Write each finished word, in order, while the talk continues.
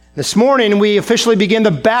This morning, we officially begin the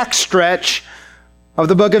backstretch of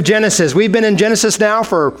the book of Genesis. We've been in Genesis now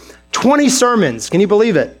for 20 sermons. Can you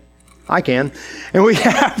believe it? I can. And we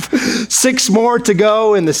have 6 more to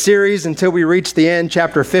go in the series until we reach the end,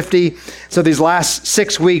 chapter 50. So these last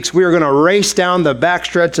 6 weeks, we are going to race down the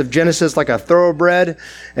backstretch of Genesis like a thoroughbred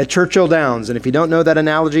at Churchill Downs. And if you don't know that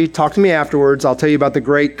analogy, talk to me afterwards. I'll tell you about the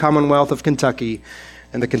great Commonwealth of Kentucky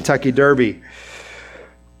and the Kentucky Derby.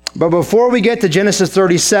 But before we get to Genesis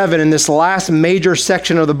 37, in this last major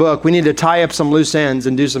section of the book, we need to tie up some loose ends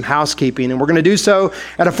and do some housekeeping. And we're going to do so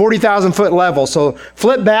at a 40,000 foot level. So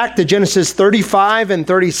flip back to Genesis 35 and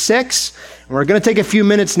 36. And we're going to take a few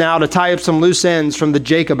minutes now to tie up some loose ends from the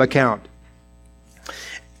Jacob account.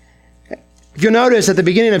 If you'll notice at the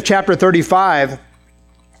beginning of chapter 35,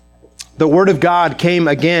 the word of God came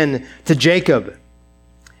again to Jacob.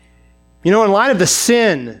 You know, in light of the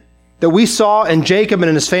sin that we saw in Jacob and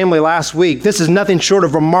in his family last week, this is nothing short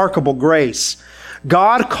of remarkable grace.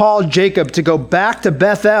 God called Jacob to go back to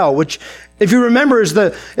Bethel, which, if you remember, is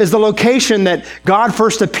the location that God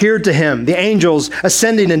first appeared to him, the angels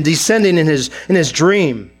ascending and descending in his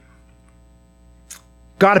dream.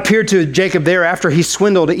 God appeared to Jacob there after he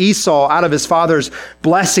swindled Esau out of his father's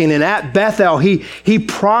blessing. And at Bethel, he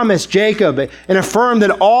promised Jacob and affirmed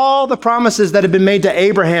that all the promises that had been made to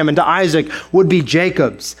Abraham and to Isaac would be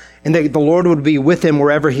Jacob's, and that the Lord would be with him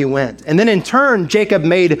wherever he went. And then in turn, Jacob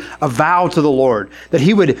made a vow to the Lord that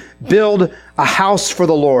he would build a house for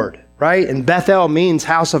the Lord, right? And Bethel means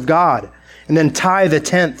house of God. And then tithe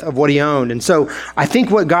 1/10 of what he owned. And so I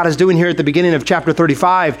think what God is doing here at the beginning of chapter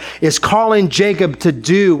 35 is calling Jacob to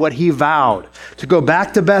do what he vowed, to go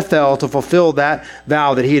back to Bethel to fulfill that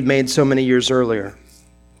vow that he had made so many years earlier.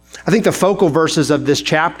 I think the focal verses of this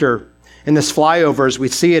chapter in this flyover as we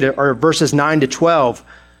see it are verses 9 to 12.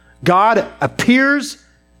 God appears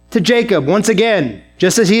to Jacob once again,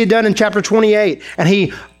 just as he had done in chapter 28, and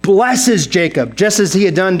he blesses Jacob, just as he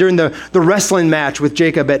had done during the wrestling match with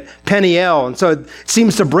Jacob at Peniel. And so it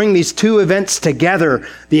seems to bring these two events together,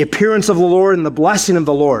 the appearance of the Lord and the blessing of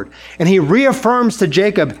the Lord. And he reaffirms to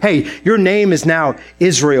Jacob, hey, your name is now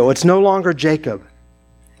Israel. It's no longer Jacob.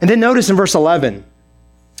 And then notice in verse 11,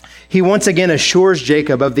 he once again assures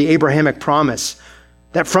Jacob of the Abrahamic promise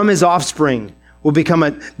that from his offspring will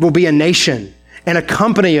be a nation and a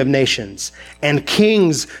company of nations, and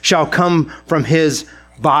kings shall come from his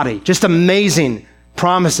body. Just amazing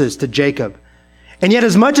promises to Jacob. And yet,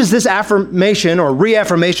 as much as this affirmation or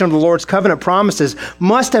reaffirmation of the Lord's covenant promises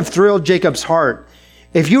must have thrilled Jacob's heart,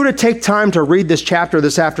 if you were to take time to read this chapter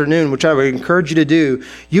this afternoon, which I would encourage you to do,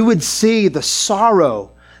 you would see the sorrow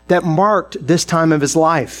that marked this time of his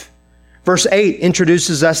life. Verse 8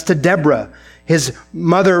 introduces us to Deborah, his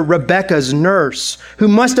mother Rebekah's nurse, who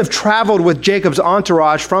must have traveled with Jacob's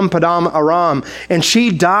entourage from Paddan Aram, and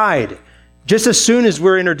she died. Just as soon as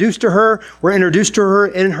we're introduced to her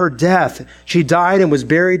in her death. She died and was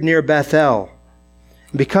buried near Bethel.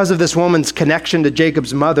 And because of this woman's connection to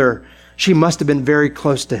Jacob's mother, she must have been very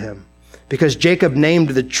close to him, because Jacob named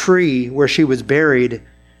the tree where she was buried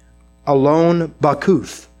Alon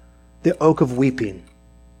Bakuth, the oak of weeping.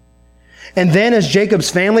 And then as Jacob's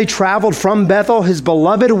family traveled from Bethel, his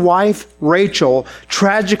beloved wife, Rachel,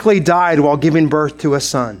 tragically died while giving birth to a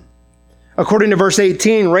son. According to verse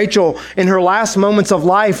 18, Rachel, in her last moments of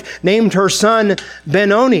life, named her son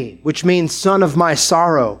Benoni, which means son of my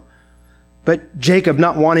sorrow. But Jacob,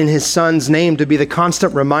 not wanting his son's name to be the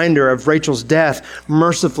constant reminder of Rachel's death,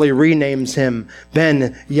 mercifully renames him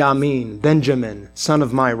Ben-Yamin, Benjamin, son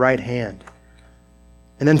of my right hand.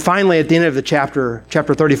 And then finally, at the end of the chapter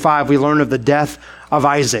 35, we learn of the death of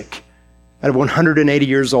Isaac at 180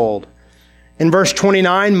 years old. In verse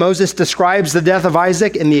 29, Moses describes the death of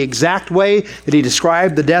Isaac in the exact way that he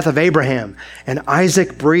described the death of Abraham. And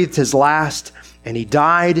Isaac breathed his last, and he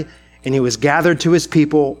died, and he was gathered to his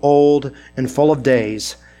people, old and full of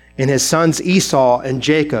days. And his sons Esau and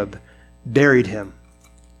Jacob buried him.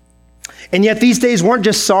 And yet these days weren't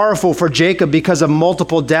just sorrowful for Jacob because of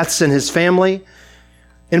multiple deaths in his family.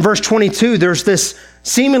 In verse 22, there's this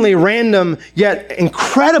seemingly random yet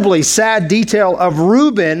incredibly sad detail of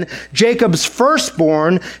Reuben, Jacob's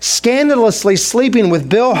firstborn, scandalously sleeping with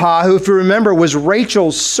Bilhah, who, if you remember, was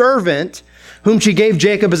Rachel's servant, whom she gave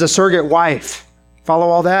Jacob as a surrogate wife. Follow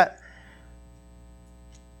all that?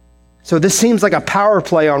 So this seems like a power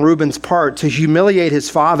play on Reuben's part to humiliate his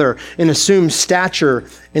father and assume stature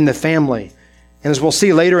in the family. And as we'll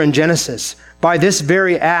see later in Genesis, by this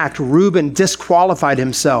very act, Reuben disqualified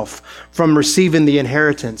himself from receiving the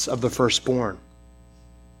inheritance of the firstborn.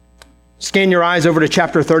 Scan your eyes over to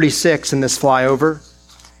chapter 36 in this flyover.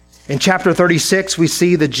 In chapter 36, we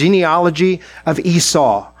see the genealogy of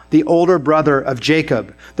Esau, the older brother of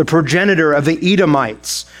Jacob, the progenitor of the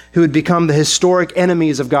Edomites, who had become the historic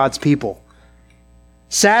enemies of God's people.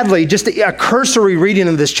 Sadly, just a cursory reading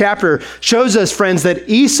of this chapter shows us, friends, that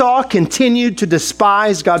Esau continued to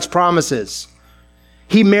despise God's promises.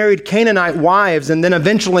 He married Canaanite wives and then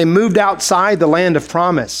eventually moved outside the land of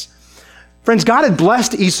promise. Friends, God had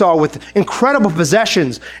blessed Esau with incredible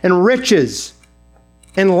possessions and riches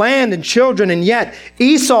and land and children, and yet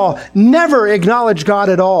Esau never acknowledged God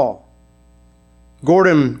at all.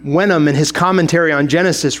 Gordon Wenham, in his commentary on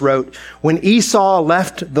Genesis, wrote, "When Esau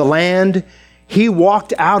left the land, he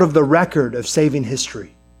walked out of the record of saving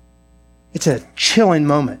history." It's a chilling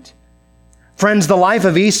moment. Friends, the life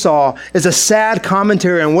of Esau is a sad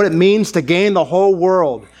commentary on what it means to gain the whole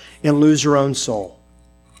world and lose your own soul.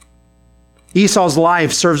 Esau's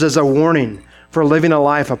life serves as a warning for living a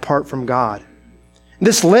life apart from God.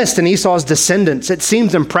 This list in Esau's descendants, it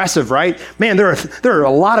seems impressive, right? Man, there are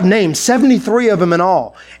a lot of names, 73 of them in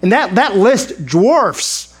all. And that list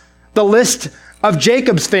dwarfs the list of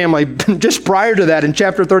Jacob's family just prior to that in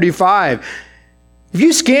chapter 35. If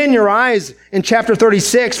you scan your eyes in chapter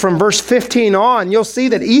 36 from verse 15 on, you'll see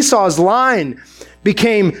that Esau's line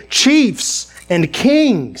became chiefs and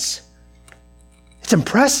kings. It's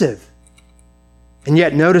impressive. And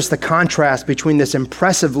yet notice the contrast between this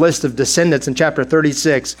impressive list of descendants in chapter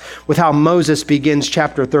 36 with how Moses begins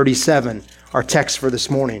chapter 37, our text for this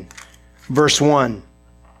morning. Verse 1,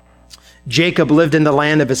 Jacob lived in the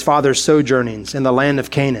land of his father's sojournings, in the land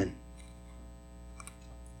of Canaan.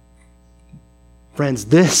 Friends,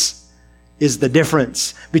 this is the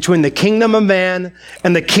difference between the kingdom of man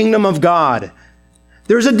and the kingdom of God.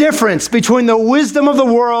 There's a difference between the wisdom of the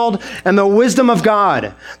world and the wisdom of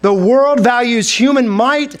God. The world values human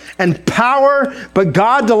might and power, but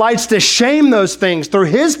God delights to shame those things through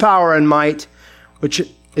his power and might, which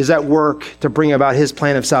is at work to bring about his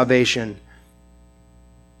plan of salvation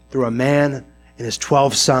through a man and his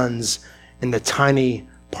 12 sons in the tiny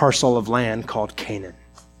parcel of land called Canaan.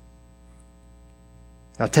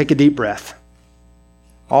 Now take a deep breath.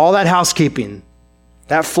 All that housekeeping,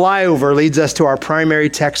 that flyover leads us to our primary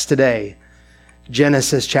text today,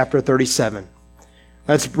 Genesis chapter 37.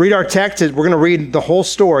 Let's read our text. We're going to read the whole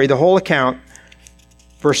story, the whole account,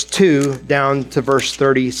 verse 2 down to verse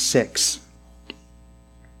 36.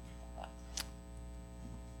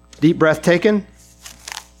 Deep breath taken?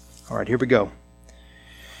 All right, here we go.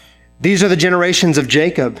 These are the generations of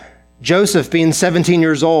Jacob. Joseph, being 17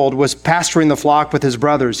 years old, was pasturing the flock with his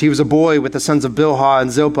brothers. He was a boy with the sons of Bilhah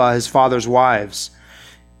and Zilpah, his father's wives.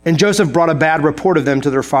 And Joseph brought a bad report of them to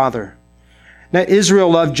their father. Now Israel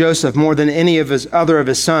loved Joseph more than any of his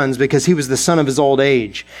sons because he was the son of his old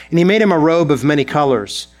age. And he made him a robe of many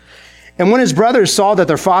colors. And when his brothers saw that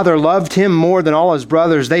their father loved him more than all his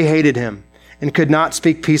brothers, they hated him and could not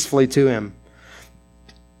speak peacefully to him.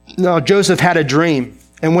 Now Joseph had a dream.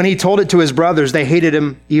 And when he told it to his brothers, they hated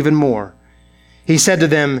him even more. He said to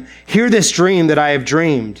them, "Hear this dream that I have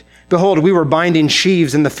dreamed. Behold, we were binding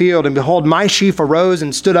sheaves in the field, and behold, my sheaf arose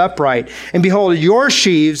and stood upright. And behold, your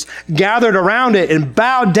sheaves gathered around it and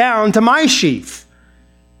bowed down to my sheaf."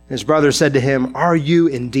 And his brothers said to him, "Are you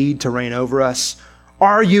indeed to reign over us?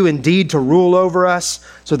 Are you indeed to rule over us?"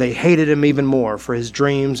 So they hated him even more for his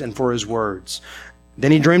dreams and for his words.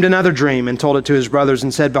 Then he dreamed another dream and told it to his brothers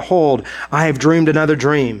and said, "Behold, I have dreamed another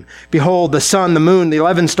dream. Behold, the sun, the moon, the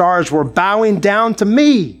 11 stars were bowing down to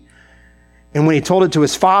me." And when he told it to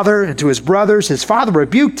his father and to his brothers, his father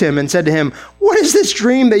rebuked him and said to him, "What is this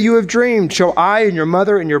dream that you have dreamed? Shall I and your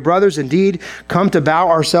mother and your brothers indeed come to bow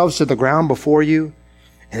ourselves to the ground before you?"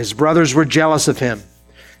 And his brothers were jealous of him,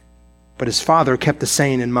 but his father kept the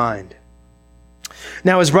saying in mind.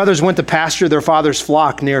 Now his brothers went to pasture their father's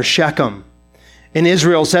flock near Shechem. And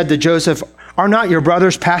Israel said to Joseph, "Are not your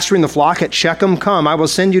brothers pasturing the flock at Shechem? Come, I will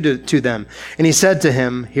send you to them." And he said to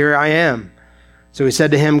him, "Here I am." So he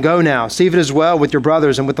said to him, "Go now, see if it is well with your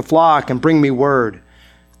brothers and with the flock, and bring me word."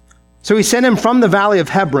 So he sent him from the valley of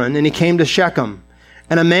Hebron, and he came to Shechem.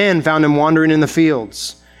 And a man found him wandering in the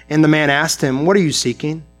fields. And the man asked him, "What are you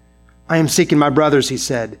seeking?" "I am seeking my brothers," he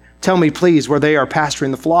said. "Tell me, please, where they are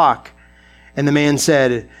pasturing the flock." And the man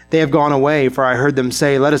said, "They have gone away, for I heard them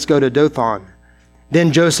say, 'Let us go to Dothan.'"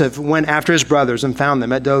 Then Joseph went after his brothers and found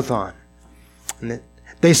them at Dothan. And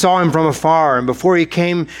they saw him from afar, and before he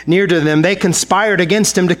came near to them, they conspired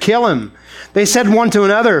against him to kill him. They said one to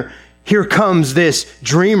another, "Here comes this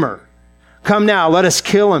dreamer. Come now, let us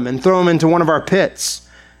kill him and throw him into one of our pits.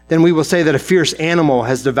 Then we will say that a fierce animal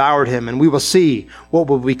has devoured him, and we will see what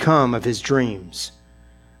will become of his dreams."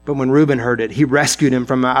 But when Reuben heard it, he rescued him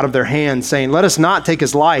from out of their hands, saying, "Let us not take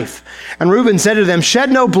his life." And Reuben said to them, "Shed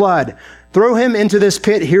no blood, Throw him into this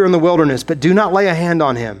pit here in the wilderness, but do not lay a hand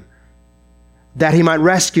on him, that he might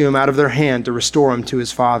rescue him out of their hand to restore him to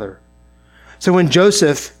his father." So when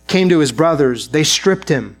Joseph came to his brothers, they stripped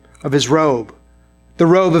him of his robe, the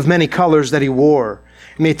robe of many colors that he wore,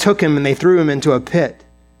 and they took him and they threw him into a pit.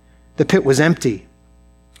 The pit was empty.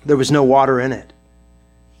 There was no water in it.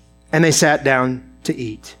 And they sat down to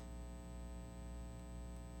eat.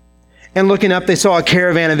 And looking up, they saw a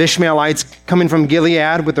caravan of Ishmaelites coming from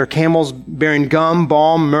Gilead with their camels bearing gum,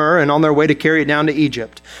 balm, myrrh, and on their way to carry it down to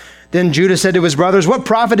Egypt. Then Judah said to his brothers, "What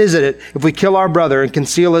profit is it if we kill our brother and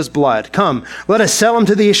conceal his blood? Come, let us sell him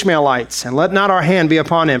to the Ishmaelites, and let not our hand be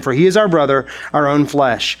upon him, for he is our brother, our own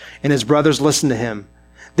flesh." And his brothers listened to him.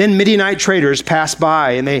 Then Midianite traders passed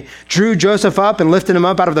by, and they drew Joseph up and lifted him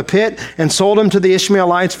up out of the pit and sold him to the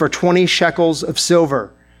Ishmaelites for 20 shekels of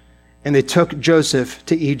silver. And they took Joseph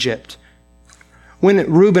to Egypt. When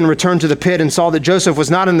Reuben returned to the pit and saw that Joseph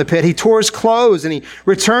was not in the pit, he tore his clothes and he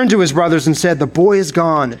returned to his brothers and said, "The boy is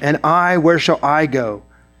gone, and where shall I go?"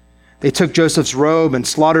 They took Joseph's robe and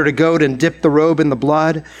slaughtered a goat and dipped the robe in the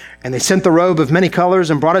blood. And they sent the robe of many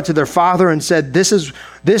colors and brought it to their father and said,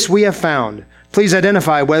 This we have found. Please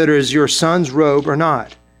identify whether it is your son's robe or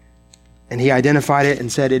not." And he identified it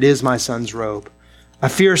and said, "It is my son's robe. A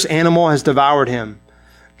fierce animal has devoured him.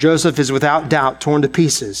 Joseph is without doubt torn to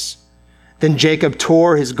pieces." Then Jacob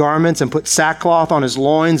tore his garments and put sackcloth on his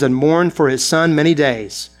loins and mourned for his son many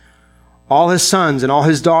days. All his sons and all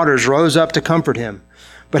his daughters rose up to comfort him,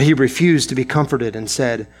 but he refused to be comforted and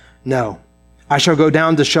said, "No, I shall go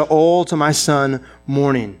down to Sheol to my son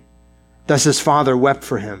mourning." Thus his father wept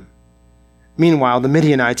for him. Meanwhile, the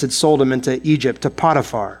Midianites had sold him into Egypt to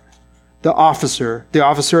Potiphar, the officer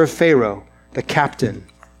of Pharaoh, the captain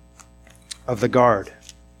of the guard.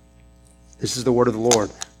 This is the word of the Lord.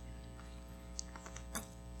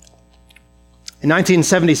 In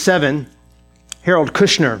 1977, Harold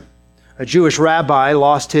Kushner, a Jewish rabbi,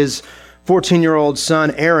 lost his 14-year-old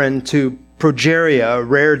son Aaron to progeria, a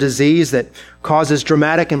rare disease that causes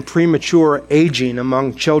dramatic and premature aging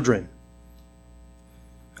among children.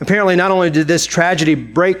 Apparently, not only did this tragedy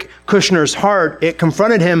break Kushner's heart, it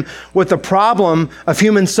confronted him with the problem of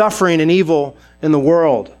human suffering and evil in the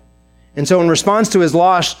world. And so in response to his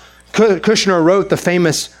loss, Kushner wrote the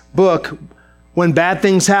famous book, When Bad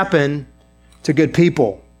Things Happen to Good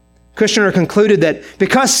People. Kushner concluded that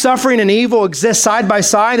because suffering and evil exist side by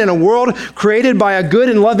side in a world created by a good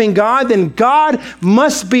and loving God, then God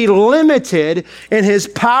must be limited in his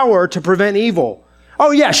power to prevent evil.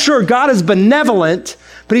 Oh yeah, sure, God is benevolent,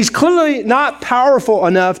 but he's clearly not powerful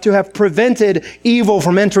enough to have prevented evil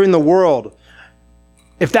from entering the world.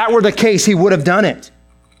 If that were the case, he would have done it.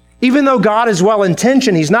 Even though God is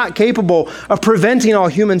well-intentioned, he's not capable of preventing all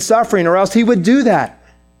human suffering, or else he would do that.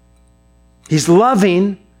 He's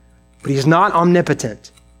loving, but he's not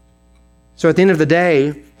omnipotent. So at the end of the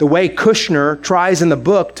day, the way Kushner tries in the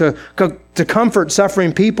book to comfort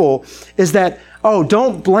suffering people is that,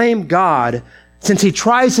 don't blame God, since he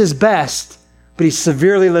tries his best, but he's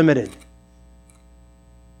severely limited.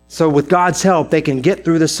 So with God's help, they can get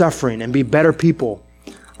through the suffering and be better people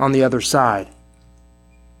on the other side.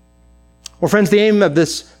 Well, friends, the aim of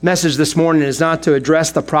this message this morning is not to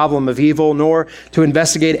address the problem of evil, nor to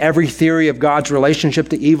investigate every theory of God's relationship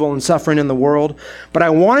to evil and suffering in the world. But I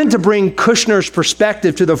wanted to bring Kushner's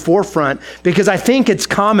perspective to the forefront because I think it's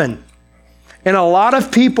common. And a lot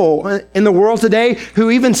of people in the world today who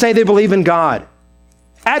even say they believe in God.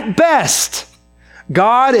 At best,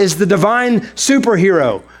 God is the divine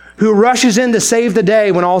superhero who rushes in to save the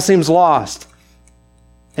day when all seems lost.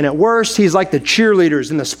 And at worst, he's like the cheerleaders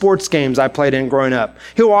in the sports games I played in growing up.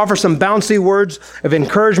 He'll offer some bouncy words of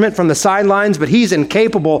encouragement from the sidelines, but he's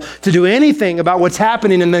incapable to do anything about what's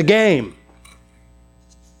happening in the game.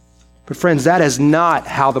 But friends, that is not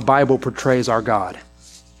how the Bible portrays our God.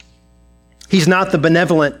 He's not the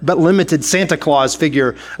benevolent but limited Santa Claus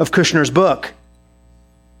figure of Kushner's book.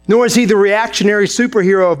 Nor is he the reactionary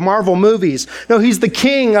superhero of Marvel movies. No, he's the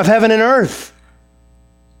king of heaven and earth,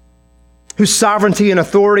 whose sovereignty and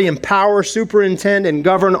authority and power superintend and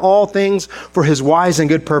govern all things for his wise and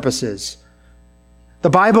good purposes. The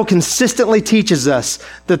Bible consistently teaches us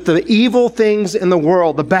that the evil things in the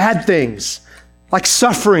world, the bad things, like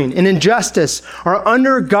suffering and injustice, are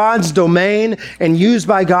under God's domain and used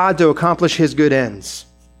by God to accomplish his good ends.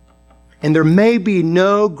 And there may be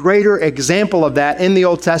no greater example of that in the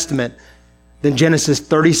Old Testament than Genesis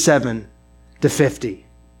 37 to 50.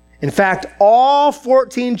 In fact, all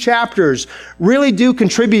 14 chapters really do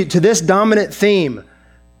contribute to this dominant theme.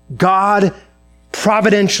 God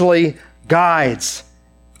providentially guides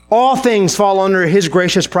All things fall under his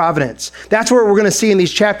gracious providence. That's what we're going to see in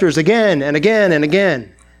these chapters again and again and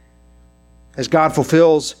again, as God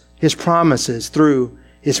fulfills his promises through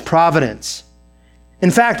his providence.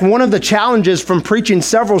 In fact, one of the challenges from preaching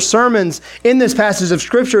several sermons in this passage of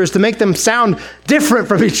Scripture is to make them sound different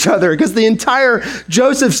from each other, because the entire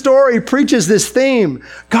Joseph story preaches this theme.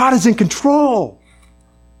 God is in control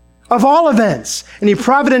of all events, and he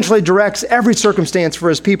providentially directs every circumstance for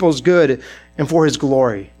his people's good and for his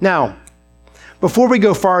glory. Now, before we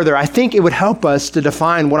go farther, I think it would help us to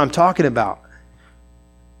define what I'm talking about.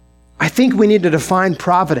 I think we need to define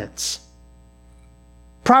providence.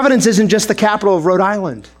 Providence isn't just the capital of Rhode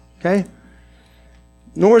Island, okay?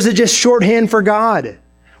 Nor is it just shorthand for God.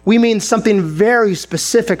 We mean something very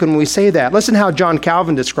specific when we say that. Listen how John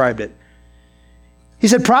Calvin described it. He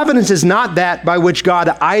said, providence is not that by which God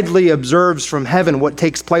idly observes from heaven what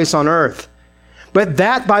takes place on earth, but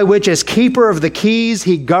that by which, as keeper of the keys,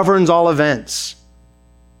 he governs all events.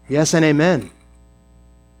 Yes and amen.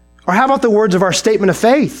 Or how about the words of our statement of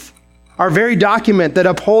faith? Our very document that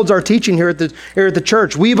upholds our teaching here at the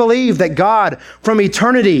church. We believe that God from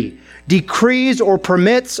eternity decrees or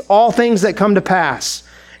permits all things that come to pass,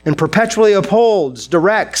 and perpetually upholds,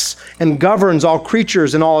 directs, and governs all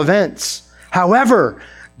creatures and all events. However,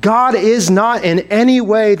 God is not in any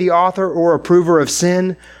way the author or approver of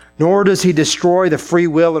sin, nor does he destroy the free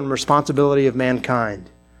will and responsibility of mankind.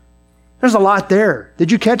 There's a lot there.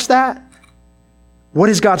 Did you catch that? What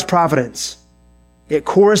is God's providence? It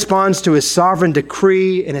corresponds to his sovereign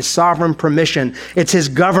decree and his sovereign permission. It's his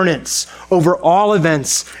governance over all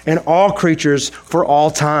events and all creatures for all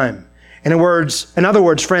time. In other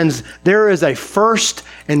words, friends, there is a first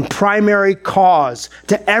and primary cause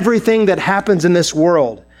to everything that happens in this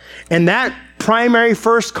world. And that primary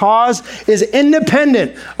first cause is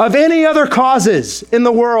independent of any other causes in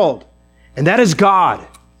the world. And that is God.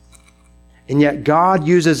 And yet God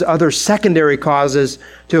uses other secondary causes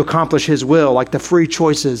to accomplish his will, like the free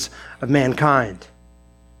choices of mankind.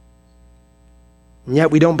 And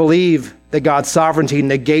yet we don't believe that God's sovereignty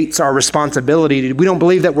negates our responsibility. We don't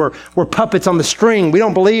believe that we're puppets on the string. We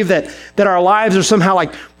don't believe that our lives are somehow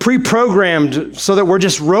like pre-programmed so that we're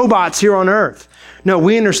just robots here on earth. No,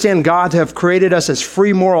 we understand God to have created us as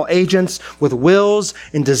free moral agents with wills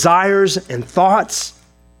and desires and thoughts.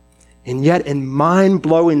 And yet in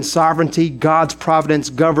mind-blowing sovereignty, God's providence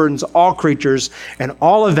governs all creatures and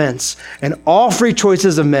all events and all free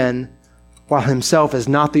choices of men, while himself is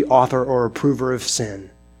not the author or approver of sin,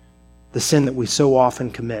 the sin that we so often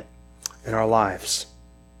commit in our lives.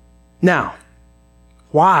 Now,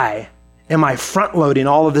 why am I front-loading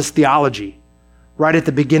all of this theology right at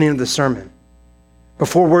the beginning of the sermon,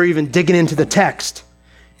 before we're even digging into the text?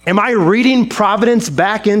 Am I reading providence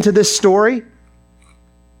back into this story?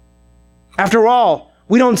 After all,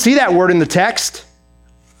 we don't see that word in the text.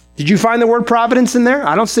 Did you find the word providence in there?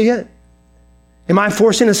 I don't see it. Am I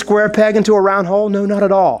forcing a square peg into a round hole? No, not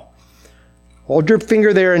at all. Hold your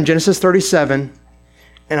finger there in Genesis 37,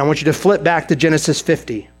 and I want you to flip back to Genesis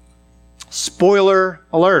 50. Spoiler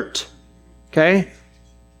alert, okay?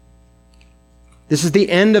 This is the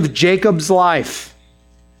end of Jacob's life.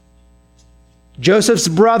 Joseph's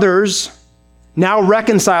brothers, now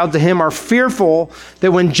reconciled to him, are fearful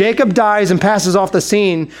that when Jacob dies and passes off the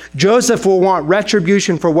scene, Joseph will want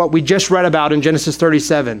retribution for what we just read about in Genesis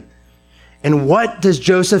 37. And what does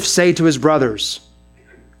Joseph say to his brothers?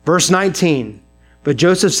 Verse 19, but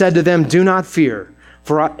Joseph said to them, do not fear,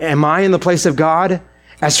 for am I in the place of God?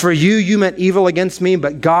 As for you, you meant evil against me,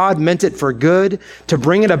 but God meant it for good, to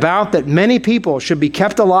bring it about that many people should be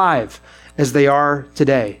kept alive as they are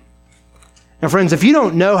today. Now, friends, if you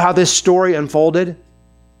don't know how this story unfolded,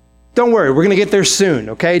 don't worry, we're going to get there soon,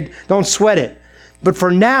 okay? Don't sweat it. But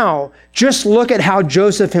for now, just look at how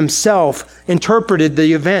Joseph himself interpreted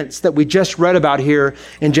the events that we just read about here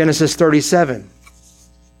in Genesis 37.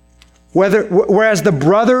 Whereas the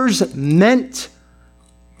brothers meant,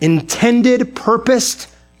 intended, purposed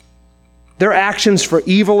their actions for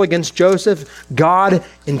evil against Joseph, God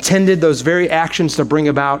intended those very actions to bring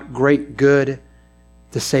about great good,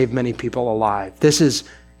 to save many people alive. This is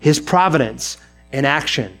his providence in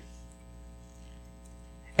action.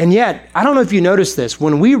 And yet, I don't know if you noticed this,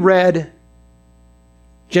 when we read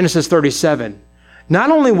Genesis 37, not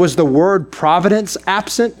only was the word providence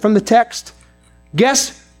absent from the text,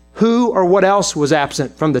 guess who or what else was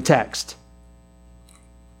absent from the text?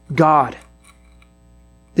 God.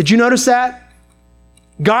 Did you notice that?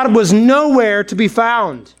 God was nowhere to be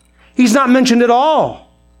found. He's not mentioned at all.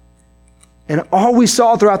 And all we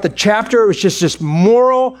saw throughout the chapter was just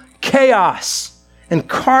moral chaos and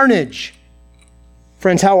carnage.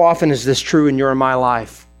 Friends, how often is this true in your and my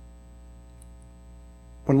life?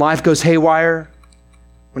 when life goes haywire,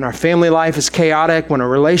 when our family life is chaotic, when our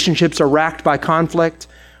relationships are racked by conflict,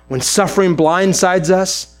 when suffering blindsides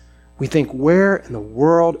us, we think, where in the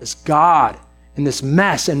world is God in this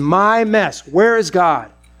mess, in my mess? Where is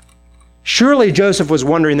God? Surely Joseph was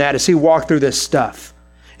wondering that as he walked through this stuff.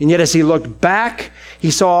 And yet as he looked back, he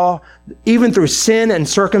saw, even through sin and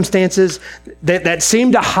circumstances that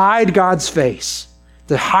seemed to hide God's face,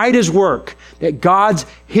 to hide his work, that God's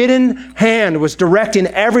hidden hand was directing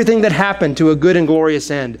everything that happened to a good and glorious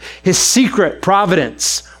end. His secret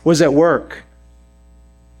providence was at work,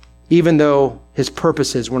 even though his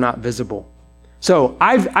purposes were not visible. So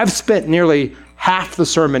I've spent nearly half the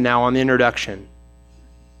sermon now on the introduction.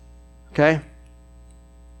 Okay?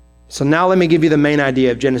 So now let me give you the main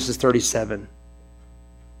idea of Genesis 37,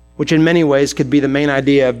 which in many ways could be the main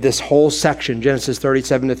idea of this whole section, Genesis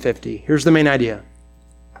 37 to 50. Here's the main idea.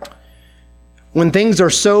 When things are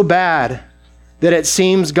so bad that it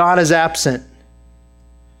seems God is absent,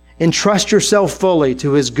 entrust yourself fully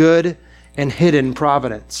to his good and hidden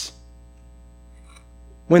providence.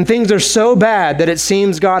 When things are so bad that it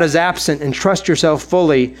seems God is absent, entrust yourself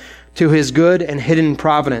fully to his good and hidden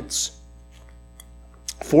providence.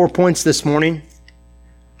 4 points this morning.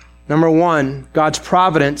 Number 1, God's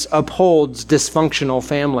providence upholds dysfunctional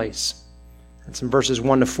families. That's in verses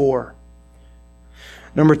 1 to 4.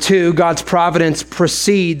 Number 2, God's providence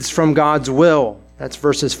proceeds from God's will. That's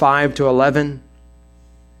verses 5 to 11.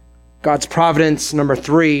 God's providence, number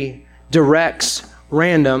 3, directs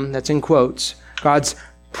random, that's in quotes. God's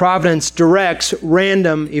providence directs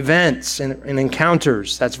random events and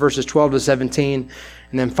encounters. That's verses 12 to 17.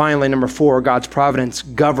 And then finally, number 4, God's providence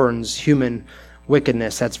governs human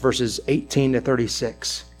wickedness. That's verses 18 to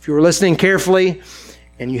 36. If you were listening carefully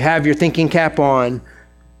and you have your thinking cap on,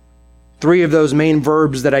 3 of those main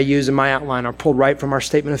verbs that I use in my outline are pulled right from our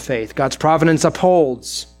statement of faith. God's providence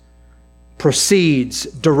upholds, proceeds,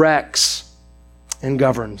 directs, and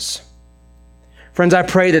governs. Friends, I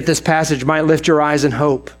pray that this passage might lift your eyes in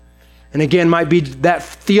hope, and again might be that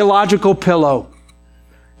theological pillow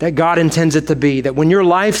that God intends it to be, that when your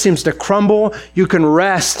life seems to crumble, you can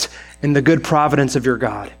rest in the good providence of your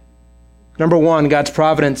God. Number 1, God's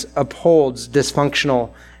providence upholds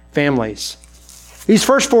dysfunctional families. These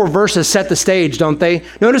first 4 verses set the stage, don't they?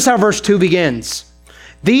 Notice how verse 2 begins.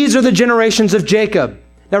 These are the generations of Jacob.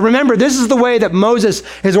 Now remember, this is the way that Moses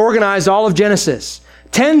has organized all of Genesis.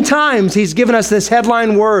 10 times he's given us this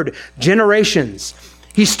headline word, generations.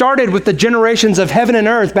 He started with the generations of heaven and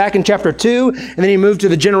earth back in chapter 2, and then he moved to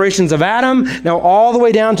the generations of Adam, now all the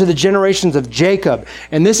way down to the generations of Jacob.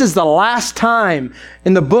 And this is the last time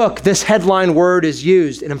in the book this headline word is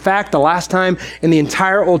used. And in fact, the last time in the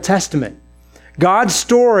entire Old Testament. God's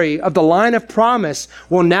story of the line of promise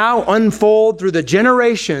will now unfold through the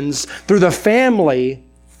generations, through the family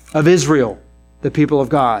of Israel, the people of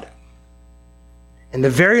God. And the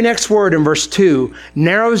very next word in verse 2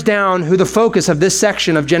 narrows down who the focus of this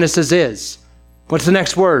section of Genesis is. What's the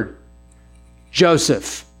next word?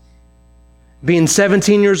 Joseph. Being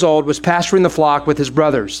 17 years old, was pasturing the flock with his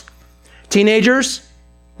brothers. Teenagers,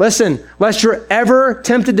 listen, lest you're ever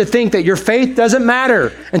tempted to think that your faith doesn't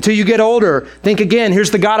matter until you get older, think again,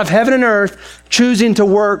 here's the God of heaven and earth choosing to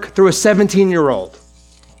work through a 17-year-old.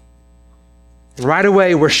 And right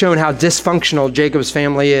away, we're shown how dysfunctional Jacob's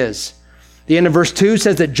family is. The end of verse 2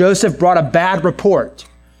 says that Joseph brought a bad report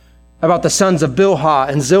about the sons of Bilhah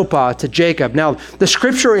and Zilpah to Jacob. Now, the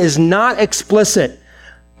scripture is not explicit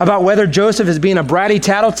about whether Joseph is being a bratty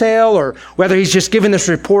tattletale or whether he's just giving this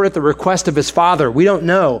report at the request of his father. We don't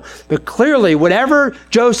know. But clearly, whatever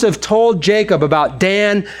Joseph told Jacob about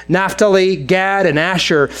Dan, Naphtali, Gad, and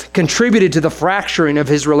Asher contributed to the fracturing of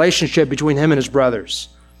his relationship between him and his brothers.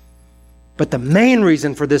 But the main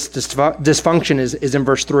reason for this dysfunction is in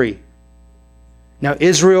verse 3. Now,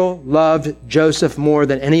 Israel loved Joseph more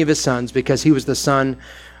than any of his sons because he was the son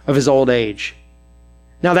of his old age.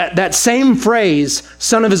 Now, that same phrase,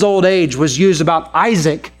 son of his old age, was used about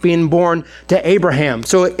Isaac being born to Abraham.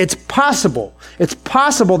 So it's possible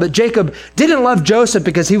that Jacob didn't love Joseph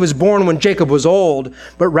because he was born when Jacob was old,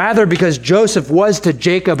 but rather because Joseph was to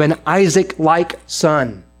Jacob an Isaac-like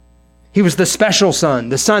son. He was the special son,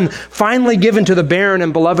 the son finally given to the barren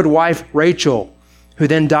and beloved wife, Rachel, who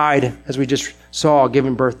then died, as we just saw,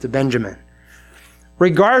 giving birth to Benjamin.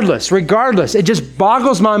 Regardless, it just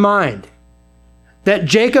boggles my mind that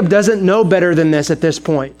Jacob doesn't know better than this at this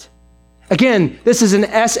point. Again, this is an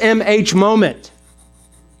SMH moment.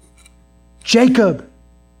 Jacob,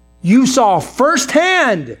 you saw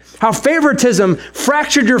firsthand how favoritism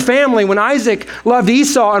fractured your family when Isaac loved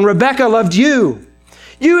Esau and Rebekah loved you.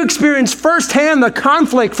 You experienced firsthand the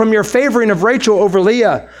conflict from your favoring of Rachel over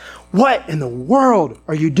Leah. What in the world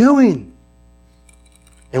are you doing?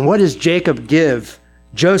 And what does Jacob give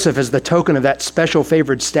Joseph as the token of that special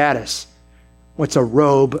favored status? What's a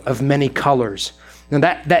robe of many colors? Now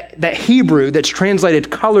that Hebrew that's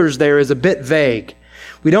translated colors there is a bit vague.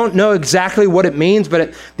 We don't know exactly what it means,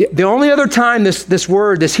 but the only other time this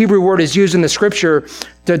Hebrew word is used in the scripture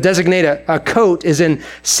to designate a coat is in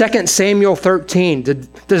 2 Samuel 13 to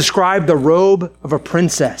describe the robe of a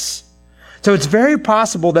princess. So it's very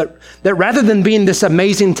possible that rather than being this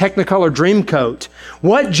amazing Technicolor dream coat,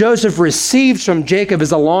 what Joseph receives from Jacob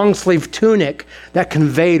is a long sleeve tunic that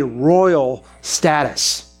conveyed royal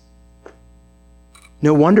status.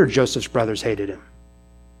 No wonder Joseph's brothers hated him.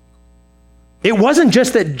 It wasn't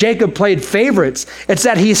just that Jacob played favorites. It's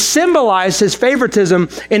that he symbolized his favoritism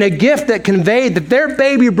in a gift that conveyed that their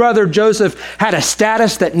baby brother Joseph had a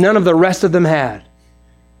status that none of the rest of them had.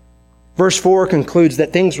 Verse 4 concludes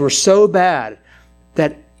that things were so bad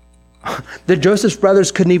that Joseph's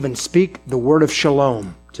brothers couldn't even speak the word of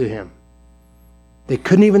shalom to him. They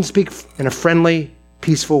couldn't even speak in a friendly,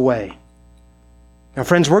 peaceful way. Now,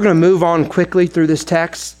 friends, we're going to move on quickly through this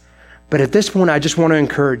text, but at this point, I just want to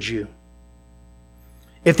encourage you.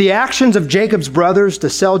 If the actions of Jacob's brothers to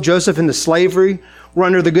sell Joseph into slavery were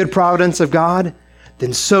under the good providence of God,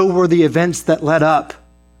 then so were the events that led up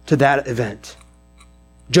to that event.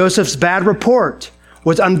 Joseph's bad report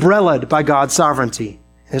was umbrellaed by God's sovereignty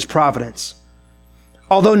and his providence.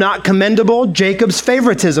 Although not commendable, Jacob's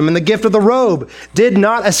favoritism and the gift of the robe did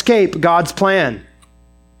not escape God's plan.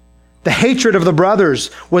 The hatred of the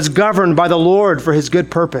brothers was governed by the Lord for his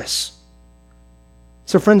good purpose.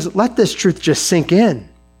 So friends, let this truth just sink in.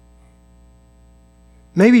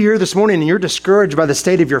 Maybe you're here this morning and you're discouraged by the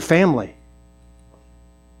state of your family.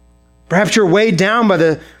 Perhaps you're weighed down by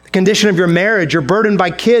the condition of your marriage. You're burdened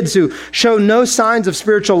by kids who show no signs of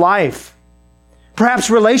spiritual life. Perhaps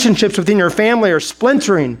relationships within your family are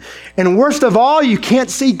splintering. And worst of all, you can't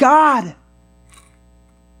see God.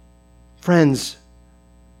 Friends,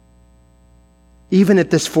 even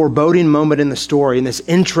at this foreboding moment in the story, in this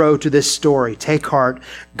intro to this story, take heart.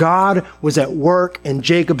 God was at work in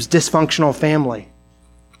Jacob's dysfunctional family.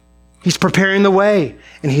 He's preparing the way,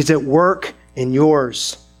 and he's at work in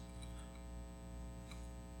yours.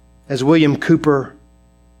 As William Cooper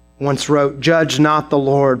once wrote, "Judge not the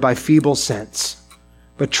Lord by feeble sense,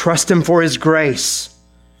 but trust him for his grace.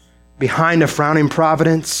 Behind a frowning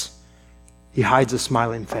providence, he hides a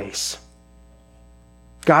smiling face."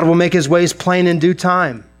 God will make his ways plain in due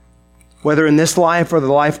time, whether in this life or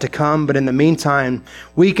the life to come. But in the meantime,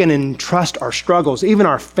 we can entrust our struggles, even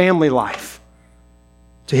our family life,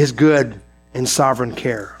 to his good and sovereign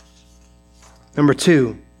care. Number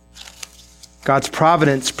 2, God's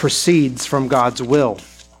providence proceeds from God's will.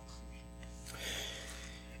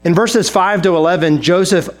 In verses 5 to 11,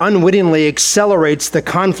 Joseph unwittingly accelerates the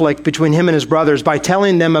conflict between him and his brothers by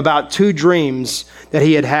telling them about 2 dreams that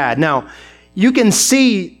he had had. Now, you can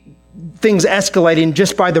see things escalating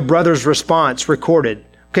just by the brothers' response recorded.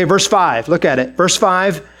 Okay, verse 5, look at it. Verse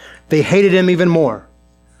 5, they hated him even more.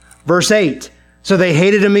 Verse 8, so they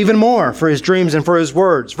hated him even more for his dreams and for his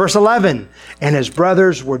words. Verse 11, and his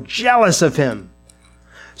brothers were jealous of him.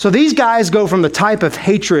 So these guys go from the type of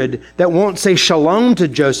hatred that won't say shalom to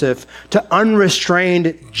Joseph to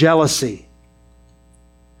unrestrained jealousy.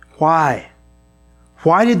 Why?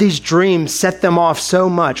 Why did these dreams set them off so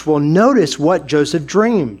much? Well, notice what Joseph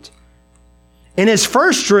dreamed. In his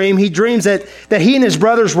first dream, he dreams that he and his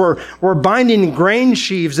brothers were binding grain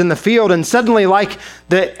sheaves in the field, and suddenly, like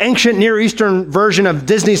the ancient Near Eastern version of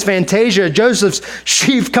Disney's Fantasia, Joseph's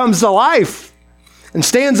sheaf comes to life and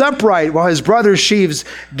stands upright while his brothers' sheaves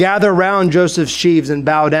gather around Joseph's sheaves and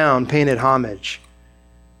bow down, paying it homage.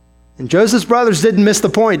 And Joseph's brothers didn't miss the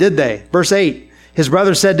point, did they? Verse 8, his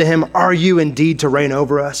brother said to him, "Are you indeed to reign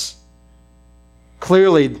over us?"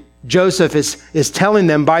 Clearly, Joseph is telling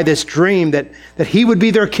them by this dream that he would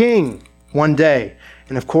be their king one day.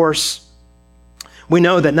 And of course, we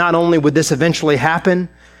know that not only would this eventually happen,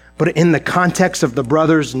 but in the context of the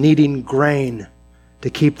brothers needing grain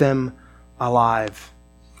to keep them alive.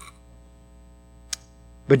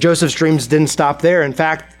 But Joseph's dreams didn't stop there. In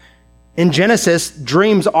fact, in Genesis,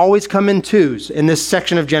 dreams always come in twos. In this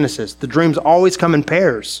section of Genesis, the dreams always come in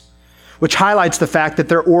pairs, which highlights the fact that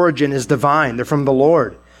their origin is divine. They're from the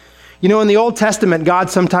Lord. You know, in the Old Testament, God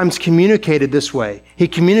sometimes communicated this way. He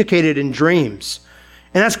communicated in dreams.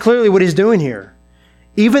 And that's clearly what he's doing here.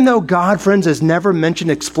 Even though God, friends, is never mentioned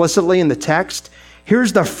explicitly in the text,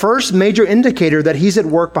 here's the first major indicator that he's at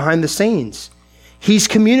work behind the scenes. He's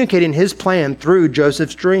communicating his plan through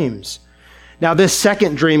Joseph's dreams. Now, this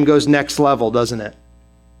second dream goes next level, doesn't it?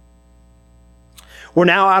 We're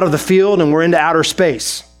now out of the field and we're into outer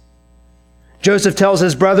space. Joseph tells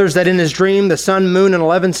his brothers that in his dream, the sun, moon, and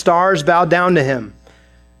 11 stars bowed down to him.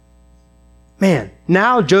 Man,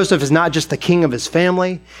 now Joseph is not just the king of his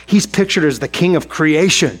family. He's pictured as the king of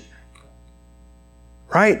creation.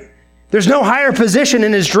 Right? There's no higher position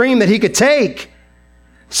in his dream that he could take.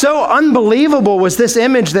 So unbelievable was this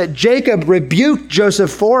image that Jacob rebuked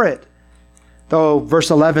Joseph for it. Though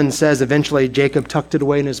verse 11 says eventually Jacob tucked it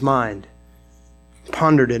away in his mind,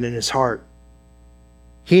 pondered it in his heart.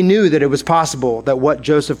 He knew that it was possible that what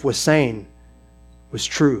Joseph was saying was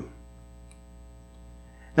true.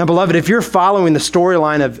 Now, beloved, if you're following the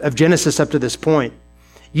storyline of Genesis up to this point,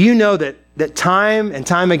 you know that time and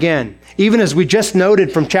time again, even as we just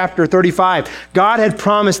noted from chapter 35, God had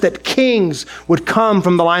promised that kings would come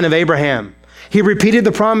from the line of Abraham. He repeated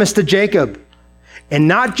the promise to Jacob. And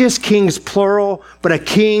not just kings, plural, but a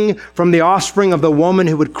king from the offspring of the woman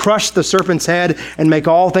who would crush the serpent's head and make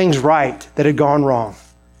all things right that had gone wrong.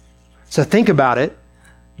 So think about it.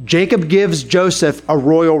 Jacob gives Joseph a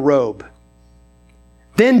royal robe.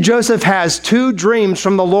 Then Joseph has 2 dreams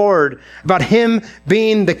from the Lord about him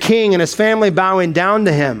being the king and his family bowing down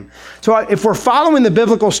to him. So if we're following the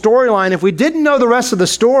biblical storyline, if we didn't know the rest of the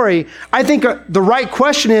story, I think the right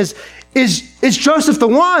question is Joseph the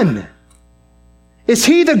one? Is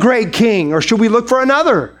he the great king, or should we look for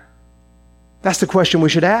another? That's the question we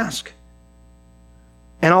should ask.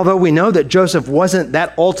 And although we know that Joseph wasn't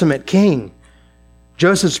that ultimate king,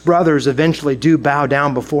 Joseph's brothers eventually do bow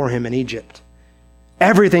down before him in Egypt.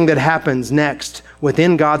 Everything that happens next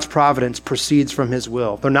within God's providence proceeds from his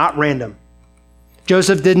will. They're not random.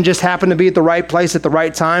 Joseph didn't just happen to be at the right place at the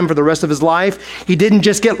right time for the rest of his life. He didn't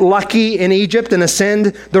just get lucky in Egypt and ascend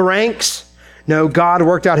the ranks. No, God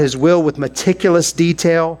worked out his will with meticulous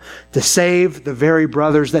detail to save the very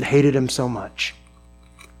brothers that hated him so much.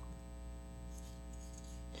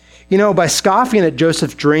 You know, by scoffing at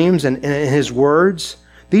Joseph's dreams and his words,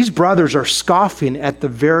 these brothers are scoffing at the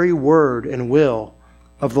very word and will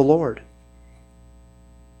of the Lord.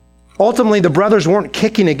 Ultimately, the brothers weren't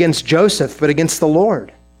kicking against Joseph, but against the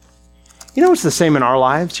Lord. You know, it's the same in our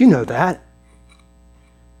lives. You know that.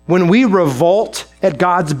 When we revolt at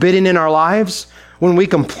God's bidding in our lives, when we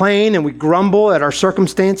complain and we grumble at our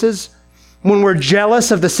circumstances, when we're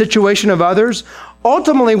jealous of the situation of others,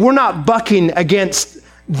 ultimately we're not bucking against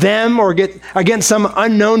them or against some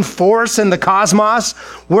unknown force in the cosmos.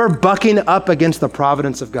 We're bucking up against the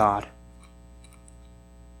providence of God.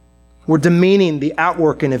 We're demeaning the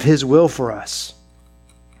outworking of his will for us.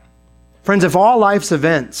 Friends, if all life's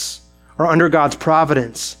events are under God's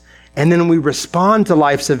providence, and then we respond to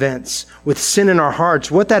life's events with sin in our hearts,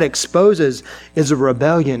 what that exposes is a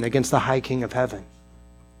rebellion against the high King of heaven.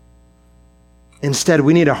 Instead,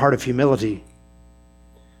 we need a heart of humility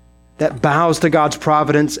that bows to God's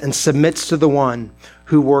providence and submits to the one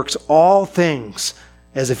who works all things,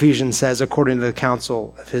 as Ephesians says, according to the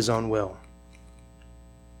counsel of his own will.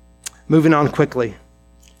 Moving on quickly.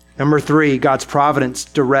 Number 3, God's providence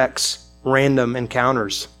directs random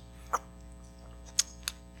encounters.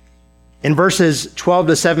 In verses 12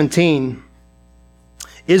 to 17,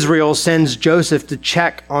 Israel sends Joseph to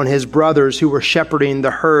check on his brothers who were shepherding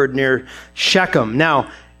the herd near Shechem.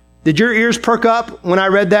 Now, did your ears perk up when I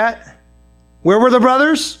read that? Where were the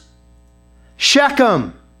brothers?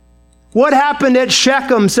 Shechem. What happened at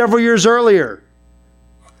Shechem several years earlier?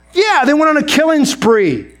 Yeah, they went on a killing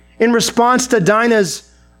spree in response to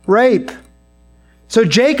Dinah's rape. So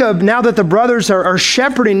Jacob, now that the brothers are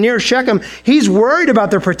shepherding near Shechem, he's worried about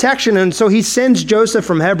their protection, and so he sends Joseph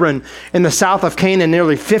from Hebron in the south of Canaan,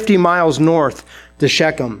 nearly 50 miles north to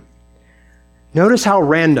Shechem. Notice how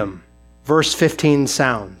random verse 15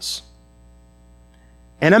 sounds.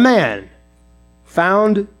 And a man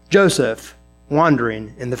found Joseph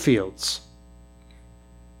wandering in the fields.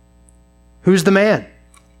 Who's the man?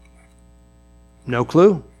 No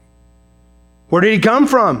clue. Where did he come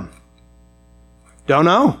from? Don't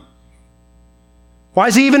know. Why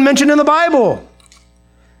is he even mentioned in the Bible?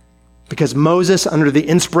 Because Moses, under the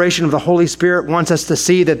inspiration of the Holy Spirit, wants us to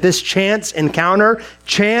see that this chance encounter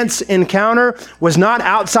was not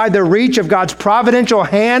outside the reach of God's providential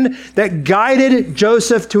hand that guided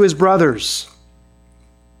Joseph to his brothers.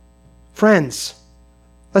 Friends,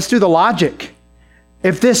 let's do the logic.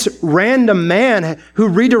 If this random man who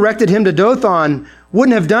redirected him to Dothan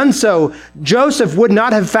wouldn't have done so, Joseph would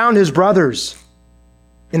not have found his brothers.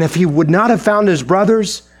 And if he would not have found his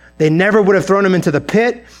brothers, they never would have thrown him into the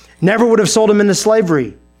pit, never would have sold him into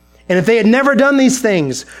slavery. And if they had never done these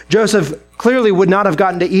things, Joseph clearly would not have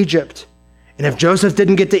gotten to Egypt. And if Joseph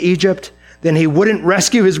didn't get to Egypt, then he wouldn't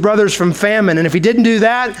rescue his brothers from famine. And if he didn't do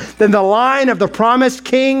that, then the line of the promised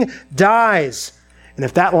king dies. And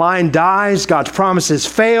if that line dies, God's promises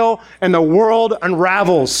fail and the world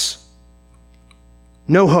unravels.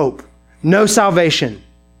 No hope, no salvation.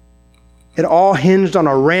 It all hinged on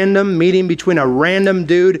a random meeting between a random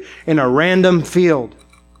dude in a random field.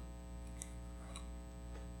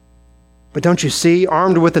 But don't you see,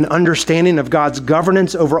 armed with an understanding of God's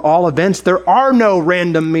governance over all events, there are no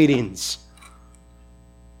random meetings.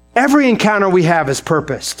 Every encounter we have is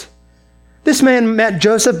purposed. This man met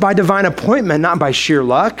Joseph by divine appointment, not by sheer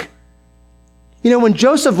luck. You know, when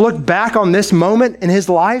Joseph looked back on this moment in his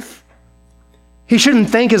life, he shouldn't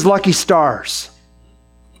thank his lucky stars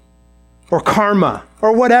or karma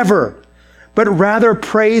or whatever, but rather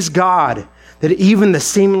praise God that even the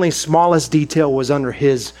seemingly smallest detail was under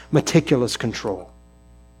his meticulous control.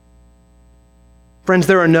 Friends,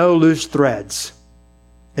 there are no loose threads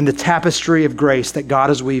in the tapestry of grace that God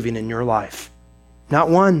is weaving in your life. Not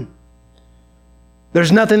one.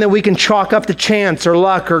 There's nothing that we can chalk up to chance or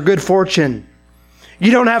luck or good fortune.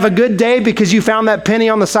 You don't have a good day because you found that penny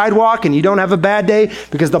on the sidewalk, and you don't have a bad day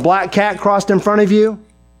because the black cat crossed in front of you.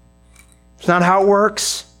 It's not how it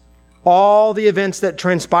works. All the events that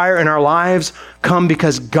transpire in our lives come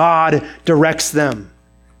because God directs them.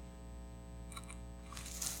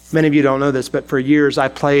 Many of you don't know this, but for years I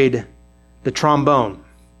played the trombone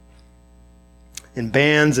in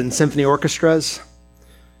bands and symphony orchestras.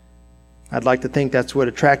 I'd like to think that's what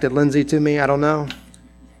attracted Lindsay to me. I don't know.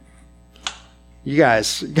 You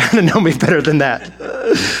guys got to know me better than that.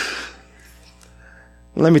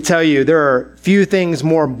 Let me tell you, there are few things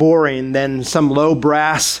more boring than some low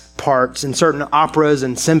brass parts in certain operas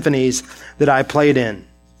and symphonies that I played in.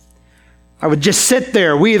 I would just sit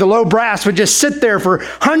there. We, the low brass, would just sit there for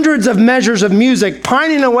hundreds of measures of music,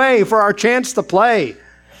 pining away for our chance to play.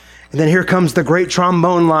 And then here comes the great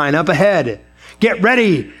trombone line up ahead. Get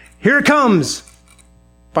ready. Here it comes.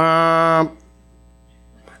 Bum.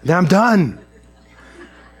 Then I'm done.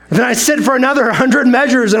 And then I sit for another 100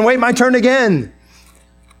 measures and wait my turn again.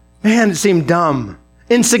 Man, it seemed dumb,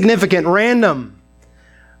 insignificant, random.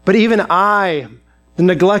 But even I, the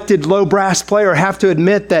neglected low brass player, have to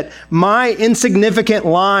admit that my insignificant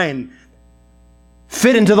line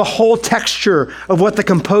fit into the whole texture of what the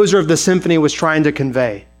composer of the symphony was trying to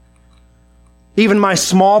convey. Even my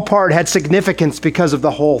small part had significance because of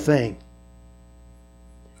the whole thing.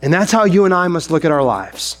 And that's how you and I must look at our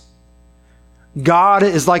lives. God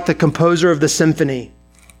is like the composer of the symphony.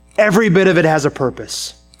 Every bit of it has a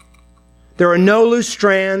purpose. There are no loose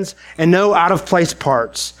strands and no out-of-place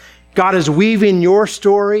parts. God is weaving your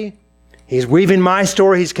story. He's weaving my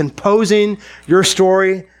story. He's composing your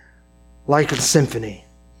story like a symphony.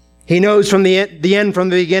 He knows from the end from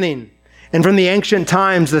the beginning, and from the ancient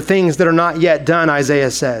times the things that are not yet done, Isaiah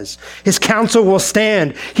says. His counsel will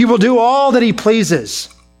stand. He will do all that he pleases.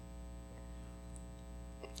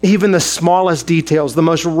 Even the smallest details, the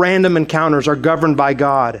most random encounters are governed by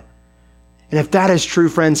God. And if that is true,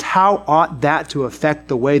 friends, how ought that to affect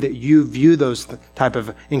the way that you view those type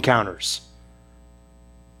of encounters?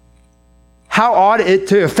 How ought it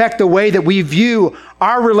to affect the way that we view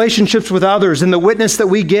our relationships with others and the witness that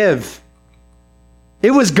we give?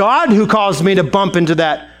 It was God who caused me to bump into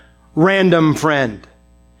that random friend.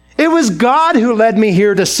 It was God who led me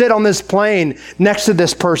here to sit on this plane next to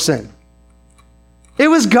this person. It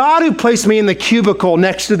was God who placed me in the cubicle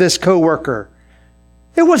next to this coworker.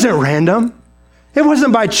 It wasn't random. It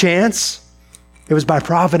wasn't by chance. It was by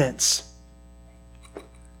providence.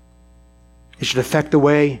 It should affect the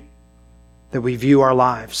way that we view our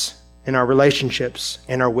lives and our relationships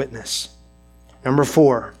and our witness. Number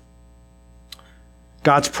 4,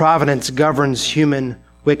 God's providence governs human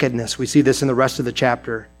wickedness. We see this in the rest of the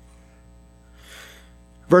chapter.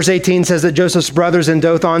 Verse 18 says that Joseph's brothers in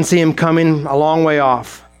Dothan see him coming a long way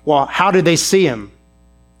off. Well, how did they see him?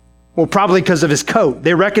 Well, probably because of his coat.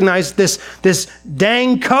 They recognized this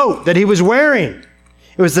dang coat that he was wearing.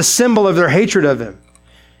 It was the symbol of their hatred of him.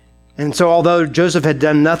 And so although Joseph had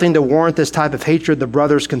done nothing to warrant this type of hatred, the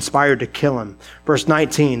brothers conspired to kill him. Verse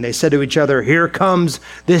 19, they said to each other, "Here comes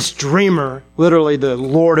this dreamer," literally the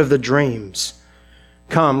Lord of the dreams.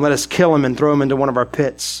 "Come, let us kill him and throw him into one of our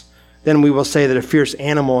pits. Then we will say that a fierce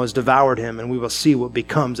animal has devoured him, and we will see what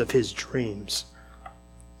becomes of his dreams."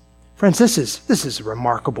 Friends, this is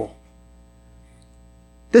remarkable.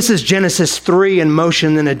 This is Genesis 3 in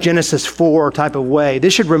motion in a Genesis 4 type of way.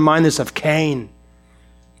 This should remind us of Cain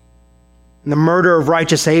and the murder of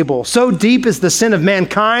righteous Abel. So deep is the sin of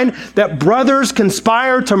mankind that brothers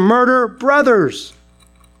conspire to murder brothers.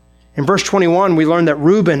 In verse 21, we learn that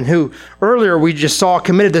Reuben, who earlier we just saw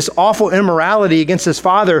committed this awful immorality against his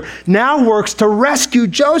father, now works to rescue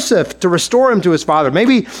Joseph, to restore him to his father.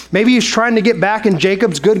 Maybe he's trying to get back in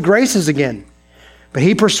Jacob's good graces again. But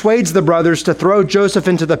he persuades the brothers to throw Joseph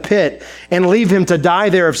into the pit and leave him to die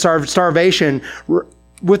there of starvation,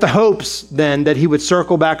 with the hopes then that he would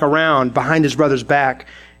circle back around behind his brother's back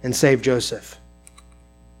and save Joseph.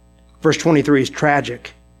 Verse 23 is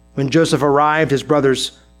tragic. When Joseph arrived, his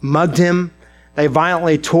brothers mugged him. They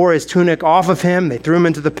violently tore his tunic off of him. They threw him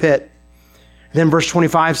into the pit. And then verse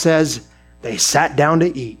 25 says, they sat down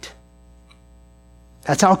to eat.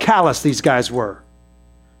 That's how callous these guys were.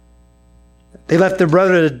 They left their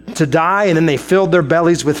brother to die, and then they filled their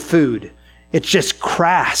bellies with food. It's just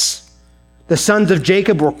crass. The sons of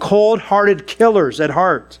Jacob were cold-hearted killers at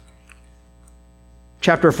heart.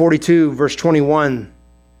 Chapter 42, verse 21,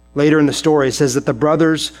 later in the story, it says that the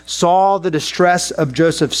brothers saw the distress of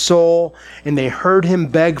Joseph's soul, and they heard him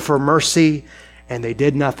beg for mercy, and they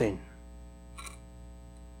did nothing.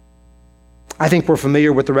 I think we're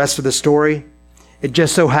familiar with the rest of the story. It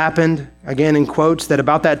just so happened, again in quotes, that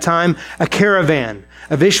about that time, a caravan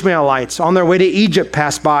of Ishmaelites on their way to Egypt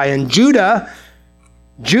passed by, and Judah,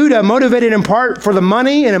 motivated in part for the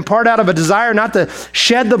money and in part out of a desire not to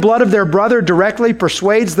shed the blood of their brother directly,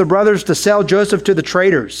 persuades the brothers to sell Joseph to the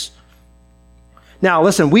traders. Now,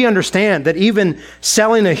 listen, we understand that even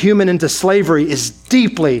selling a human into slavery is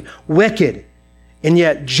deeply wicked. And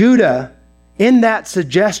yet Judah, in that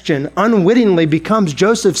suggestion, unwittingly becomes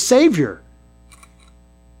Joseph's savior.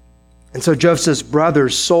 And so Joseph's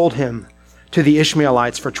brothers sold him to the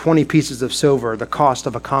Ishmaelites for 20 pieces of silver, the cost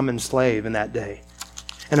of a common slave in that day.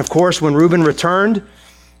 And of course, when Reuben returned,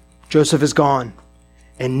 Joseph is gone.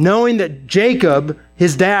 And knowing that Jacob,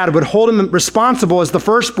 his dad, would hold him responsible as the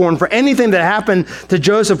firstborn for anything that happened to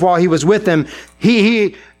Joseph while he was with him,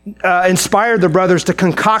 he inspired the brothers to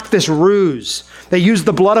concoct this ruse. They used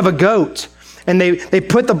the blood of a goat, and they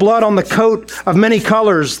put the blood on the coat of many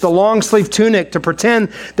colors, the long-sleeve tunic, to pretend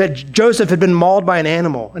that Joseph had been mauled by an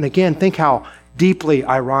animal. And again, think how deeply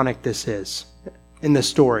ironic this is in this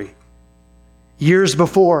story. Years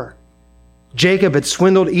before, Jacob had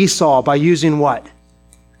swindled Esau by using what?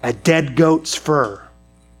 A dead goat's fur.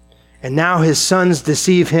 And now his sons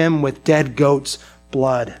deceive him with dead goat's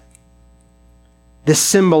blood. This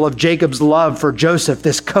symbol of Jacob's love for Joseph,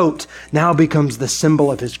 this coat, now becomes the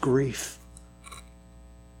symbol of his grief.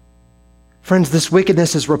 Friends, this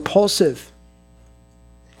wickedness is repulsive.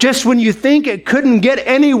 Just when you think it couldn't get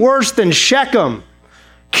any worse than Shechem,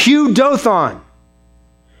 cue Dothan.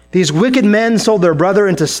 These wicked men sold their brother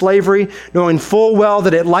into slavery, knowing full well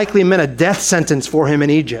that it likely meant a death sentence for him in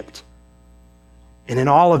Egypt. And in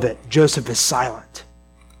all of it, Joseph is silent.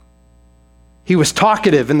 He was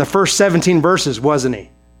talkative in the first 17 verses, wasn't he?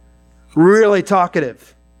 Really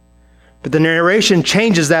talkative. But the narration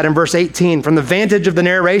changes that in verse 18. From the vantage of the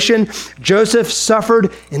narration, Joseph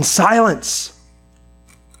suffered in silence.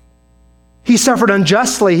 He suffered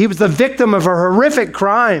unjustly. He was the victim of a horrific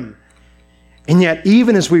crime. And yet,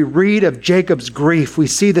 even as we read of Jacob's grief, we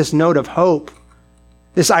see this note of hope,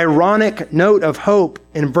 this ironic note of hope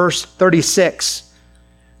in verse 36.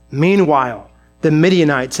 Meanwhile, the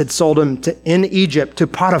Midianites had sold him in Egypt to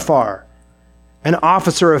Potiphar, an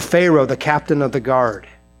officer of Pharaoh, the captain of the guard.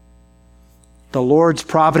 The Lord's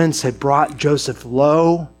providence had brought Joseph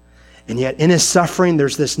low, and yet in his suffering,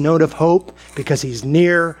 there's this note of hope because he's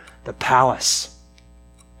near the palace.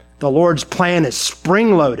 The Lord's plan is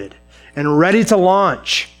spring-loaded and ready to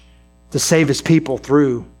launch to save his people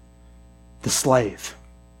through the slave.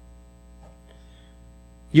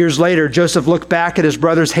 Years later, Joseph looked back at his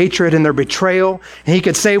brother's hatred and their betrayal, and he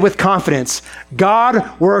could say with confidence,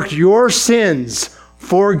 God worked your sins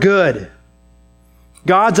for good.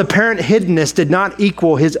 God's apparent hiddenness did not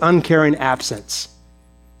equal his uncaring absence.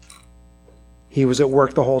 He was at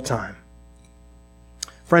work the whole time.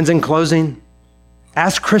 Friends, in closing,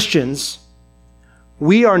 as Christians,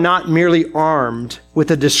 we are not merely armed with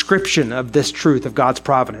a description of this truth of God's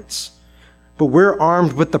providence, but we're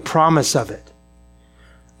armed with the promise of it.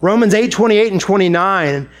 Romans 8:28 and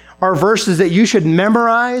 29 are verses that you should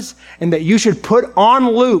memorize and that you should put on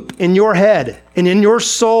loop in your head and in your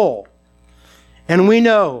soul. And we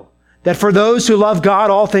know that for those who love God,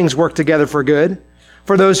 all things work together for good,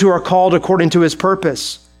 for those who are called according to his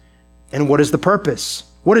purpose. And what is the purpose?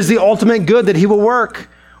 What is the ultimate good that he will work?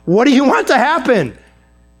 What do you want to happen?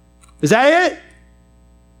 Is that it?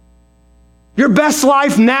 Your best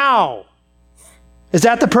life now. Is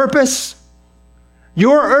that the purpose?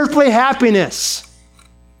 Your earthly happiness.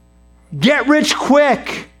 Get rich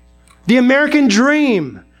quick. The American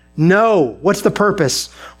dream. No. What's the purpose?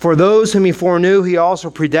 For those whom he foreknew, he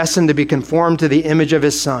also predestined to be conformed to the image of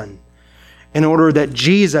his Son, in order that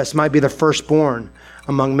Jesus might be the firstborn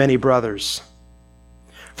among many brothers.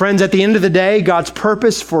 Friends, at the end of the day, God's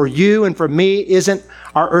purpose for you and for me isn't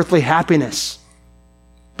our earthly happiness,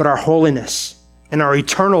 but our holiness and our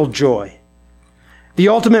eternal joy. The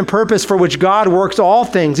ultimate purpose for which God works all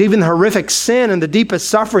things, even the horrific sin and the deepest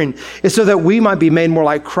suffering, is so that we might be made more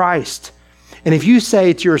like Christ. And if you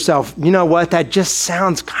say to yourself, you know what, that just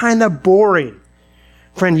sounds kind of boring,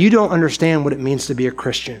 friend, you don't understand what it means to be a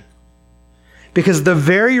Christian. Because the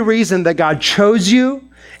very reason that God chose you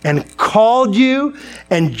and called you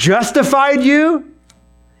and justified you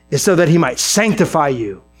is so that he might sanctify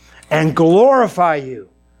you and glorify you,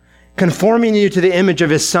 conforming you to the image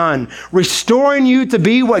of his Son, restoring you to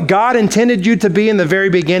be what God intended you to be in the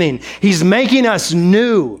very beginning. He's making us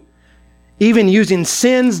new, even using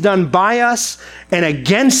sins done by us and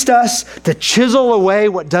against us to chisel away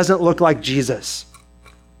what doesn't look like Jesus.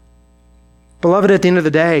 Beloved, at the end of the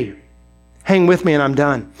day, hang with me and I'm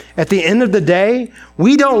done. At the end of the day,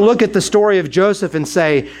 we don't look at the story of Joseph and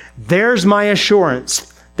say, there's my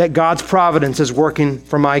assurance that God's providence is working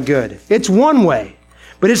for my good. It's one way,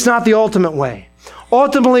 but it's not the ultimate way.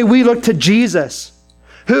 Ultimately, we look to Jesus,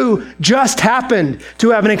 who just happened to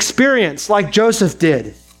have an experience like Joseph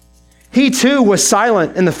did. He too was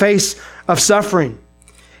silent in the face of suffering.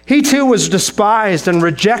 He too was despised and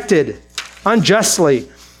rejected unjustly,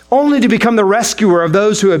 only to become the rescuer of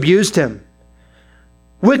those who abused him.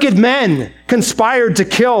 Wicked men conspired to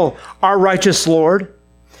kill our righteous Lord.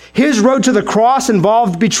 His road to the cross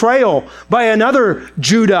involved betrayal by another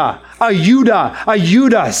Judas,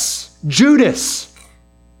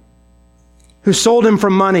 who sold him for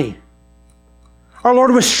money. Our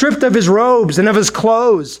Lord was stripped of his robes and of his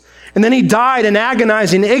clothes, and then he died an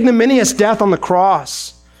agonizing, ignominious death on the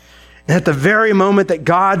cross. And at the very moment that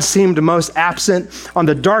God seemed most absent, on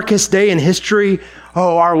the darkest day in history,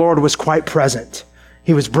 our Lord was quite present.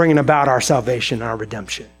 He was bringing about our salvation, our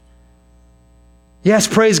redemption. Yes,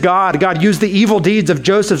 praise God. God used the evil deeds of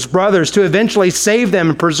Joseph's brothers to eventually save them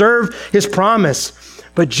and preserve his promise.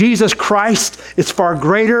 But Jesus Christ is far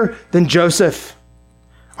greater than Joseph.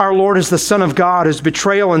 Our Lord is the Son of God, whose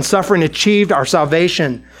betrayal and suffering achieved our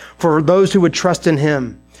salvation for those who would trust in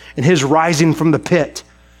him. And his rising from the pit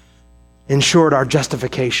ensured our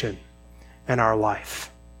justification and our life.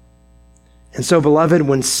 And so, beloved,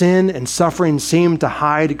 when sin and suffering seem to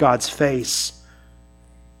hide God's face,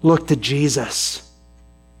 look to Jesus,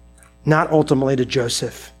 not ultimately to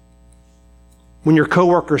Joseph. When your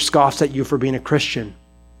coworker scoffs at you for being a Christian,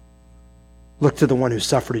 look to the one who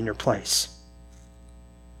suffered in your place.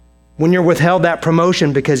 When you're withheld that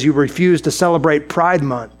promotion because you refuse to celebrate Pride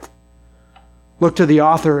Month, look to the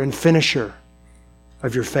author and finisher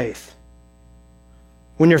of your faith.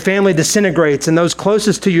 When your family disintegrates and those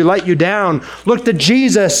closest to you let you down, look to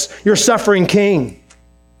Jesus, your suffering King.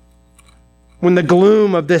 When the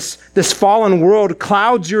gloom of this fallen world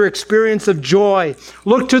clouds your experience of joy,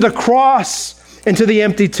 look to the cross and to the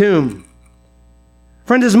empty tomb.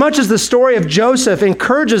 Friend, as much as the story of Joseph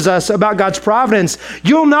encourages us about God's providence,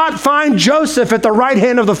 you'll not find Joseph at the right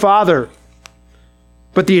hand of the Father,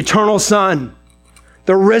 but the eternal Son,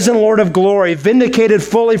 the risen Lord of glory, vindicated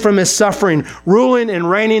fully from his suffering, ruling and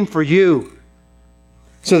reigning for you.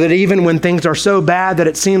 So that even when things are so bad that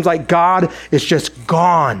it seems like God is just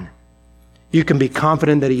gone, you can be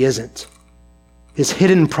confident that he isn't. His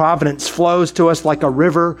hidden providence flows to us like a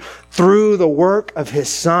river through the work of his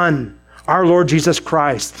Son, our Lord Jesus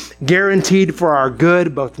Christ, guaranteed for our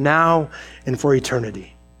good both now and for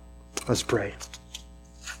eternity. Let's pray.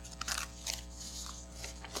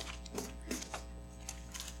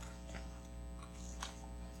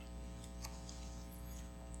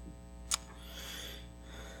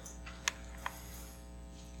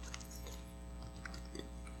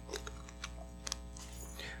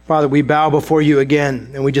 Father, we bow before you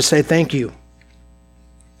again, and we just say thank you.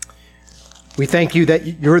 We thank you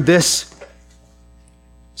that you're this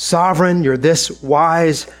sovereign, you're this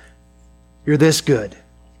wise, you're this good.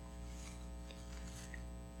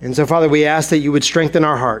 And so, Father, we ask that you would strengthen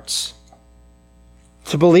our hearts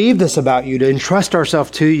to believe this about you, to entrust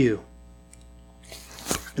ourselves to you,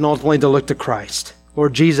 and ultimately to look to Christ.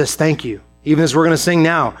 Lord Jesus, thank you. Even as we're going to sing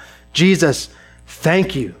now, Jesus,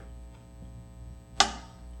 thank you.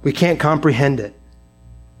 We can't comprehend it,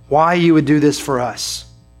 why you would do this for us.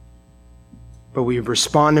 But we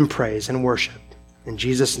respond in praise and worship. In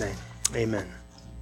Jesus' name, amen.